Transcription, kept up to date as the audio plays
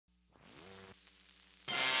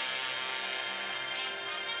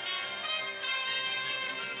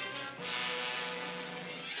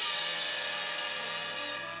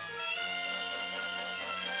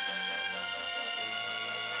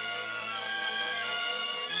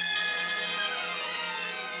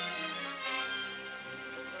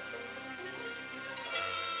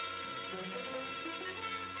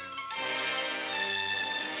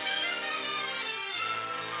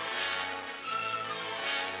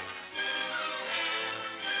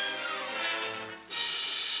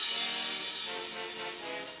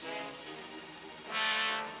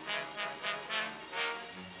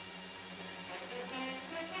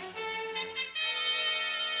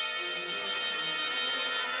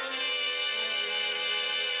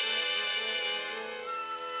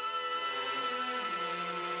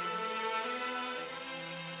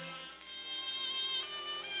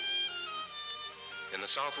In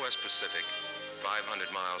the Southwest Pacific, 500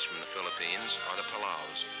 miles from the Philippines, are the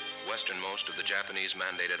Palaus, westernmost of the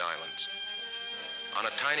Japanese-mandated islands. On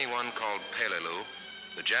a tiny one called Peleliu,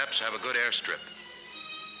 the Japs have a good airstrip.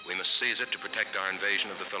 We must seize it to protect our invasion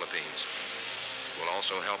of the Philippines. It will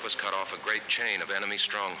also help us cut off a great chain of enemy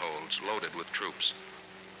strongholds loaded with troops.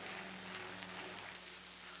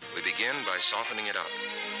 We begin by softening it up.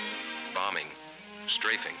 Bombing,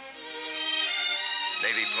 strafing.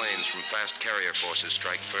 Navy planes from fast carrier forces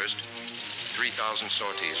strike first. 3,000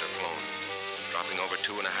 sorties are flown, dropping over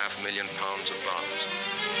 2.5 million pounds of bombs.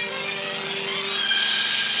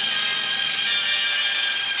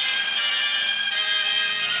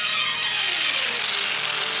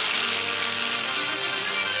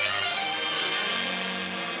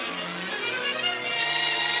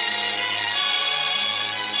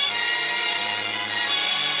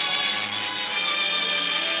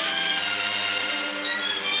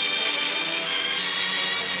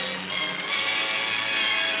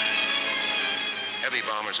 Heavy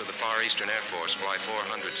bombers of the Far Eastern Air Force fly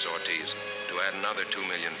 400 sorties to add another 2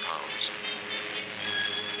 million pounds.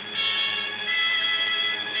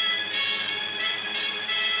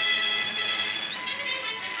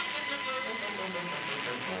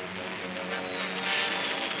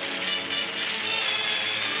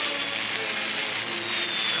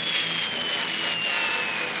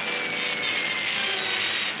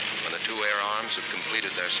 When the two air arms have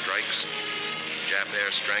completed their strikes, Jap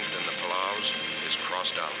air strength in the Palaus is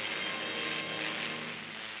crossed out.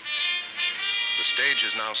 The stage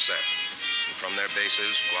is now set, and from their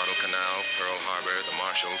bases, Guadalcanal, Pearl Harbor, the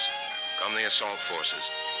Marshalls, come the assault forces.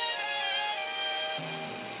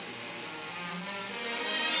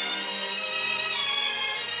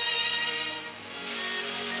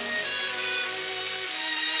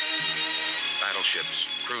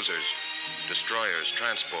 Battleships, cruisers, destroyers,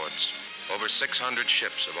 transports, over 600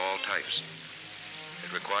 ships of all types.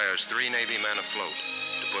 It requires 3 Navy men afloat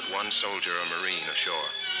to put 1 soldier or Marine ashore.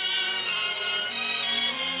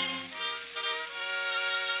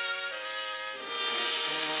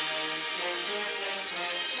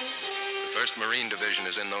 The 1st Marine Division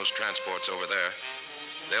is in those transports over there.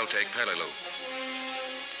 They'll take Peleliu.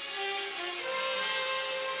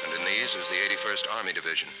 And in these is the 81st Army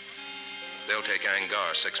Division. They'll take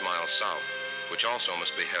Anguar 6 miles south, which also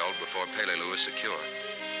must be held before Peleliu is secure.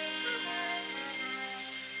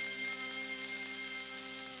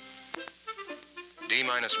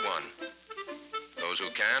 D-1. Those who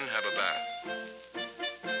can have a bath.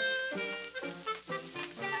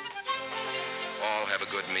 All have a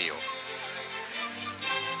good meal.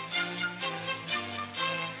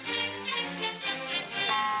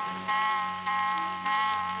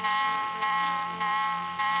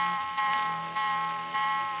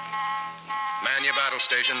 Man your battle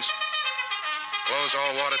stations. Close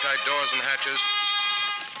all watertight doors and hatches.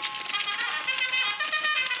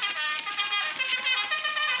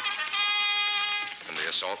 The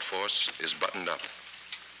assault force is buttoned up,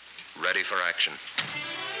 ready for action.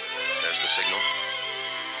 There's the signal.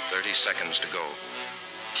 30 seconds to go.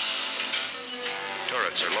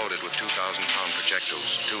 Turrets are loaded with 2,000-pound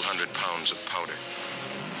projectiles, 200 pounds of powder.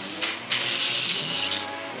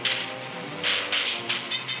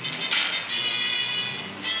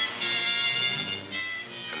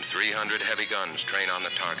 And 300 heavy guns train on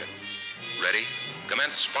the target. Ready?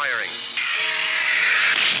 Commence firing.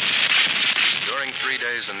 During 3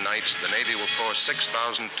 days and nights, the Navy will pour 6,000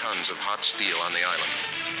 tons of hot steel on the island.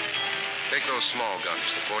 Take those small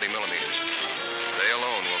guns, the 40 millimeters. They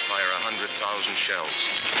alone will fire 100,000 shells.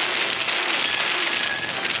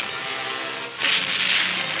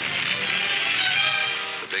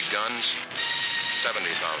 The big guns,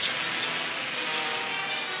 70,000.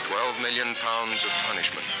 12 million pounds of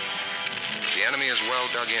punishment. The enemy is well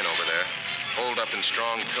dug in over there, holed up in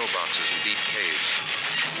strong pillboxes and deep caves.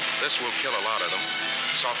 This will kill a lot of them,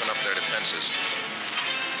 soften up their defenses.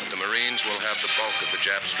 But the Marines will have the bulk of the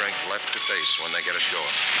Jap strength left to face when they get ashore.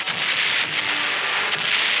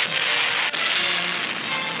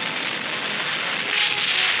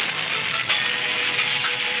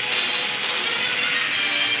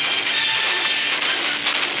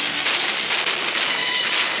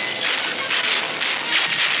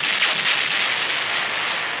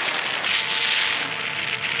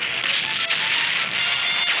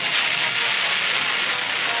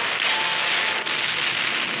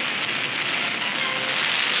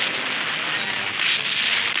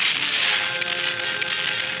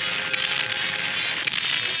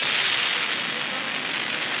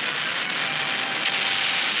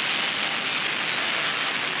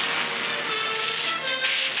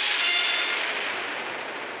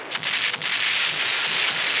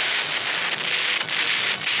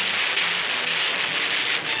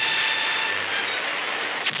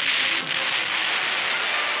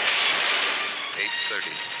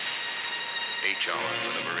 watch hour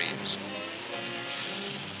for the Marines.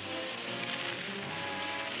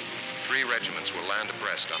 3 regiments will land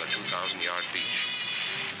abreast on a 2,000-yard beach.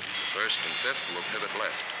 The 1st and 5th will pivot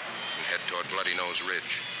left and head toward Bloody Nose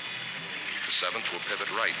Ridge. The 7th will pivot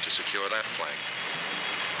right to secure that flank.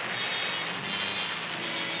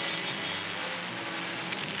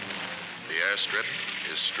 The airstrip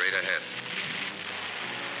is straight ahead.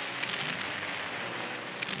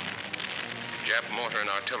 Jap mortar and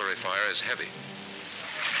artillery fire is heavy.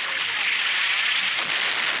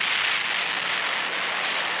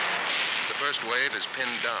 The first wave is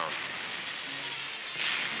pinned down.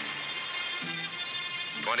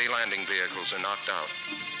 20 landing vehicles are knocked out,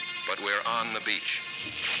 but we're on the beach.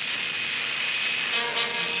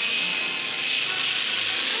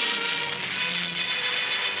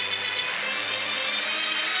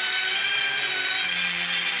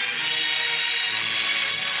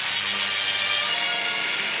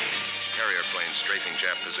 Carrier planes strafing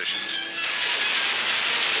Jap positions.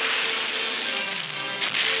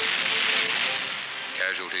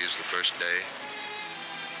 Casualties the first day,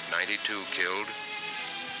 92 killed,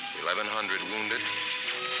 1,100 wounded,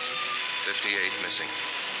 58 missing.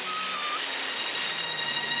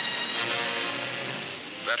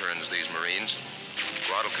 Veterans, these Marines.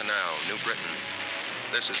 Guadalcanal, New Britain.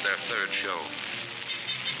 This is their 3rd show.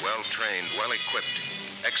 Well-trained, well-equipped,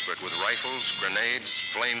 expert with rifles, grenades,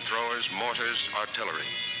 flamethrowers, mortars, artillery.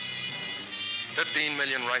 15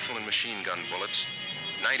 million rifle and machine gun bullets,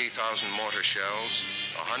 90,000 mortar shells,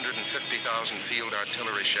 150,000 field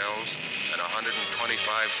artillery shells, and 125,000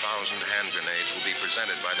 hand grenades will be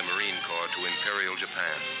presented by the Marine Corps to Imperial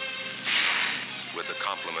Japan, with the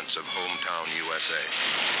compliments of hometown USA.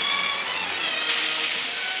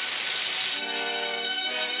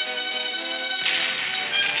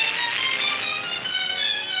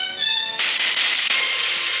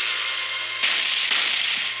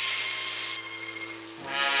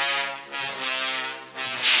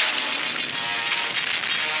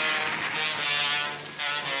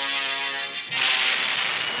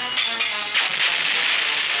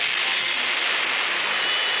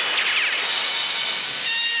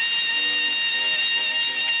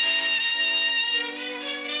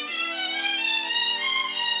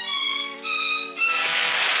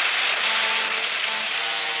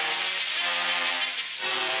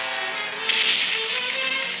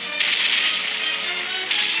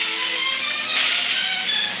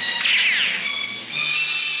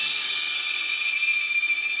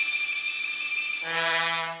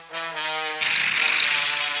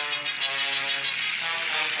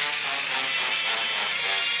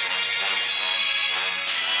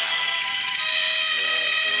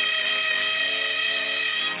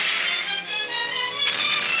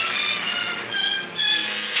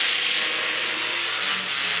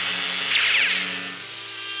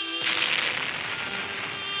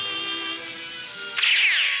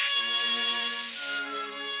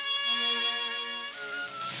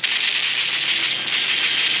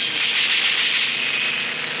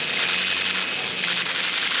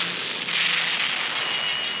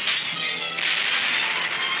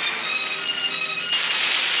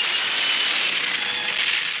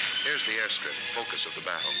 Airstrip, focus of the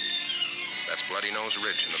battle. That's Bloody Nose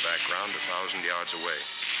Ridge in the background, 1,000 yards away.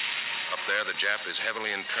 Up there, the Jap is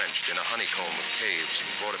heavily entrenched in a honeycomb of caves and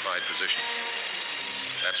fortified positions.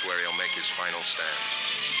 That's where he'll make his final stand.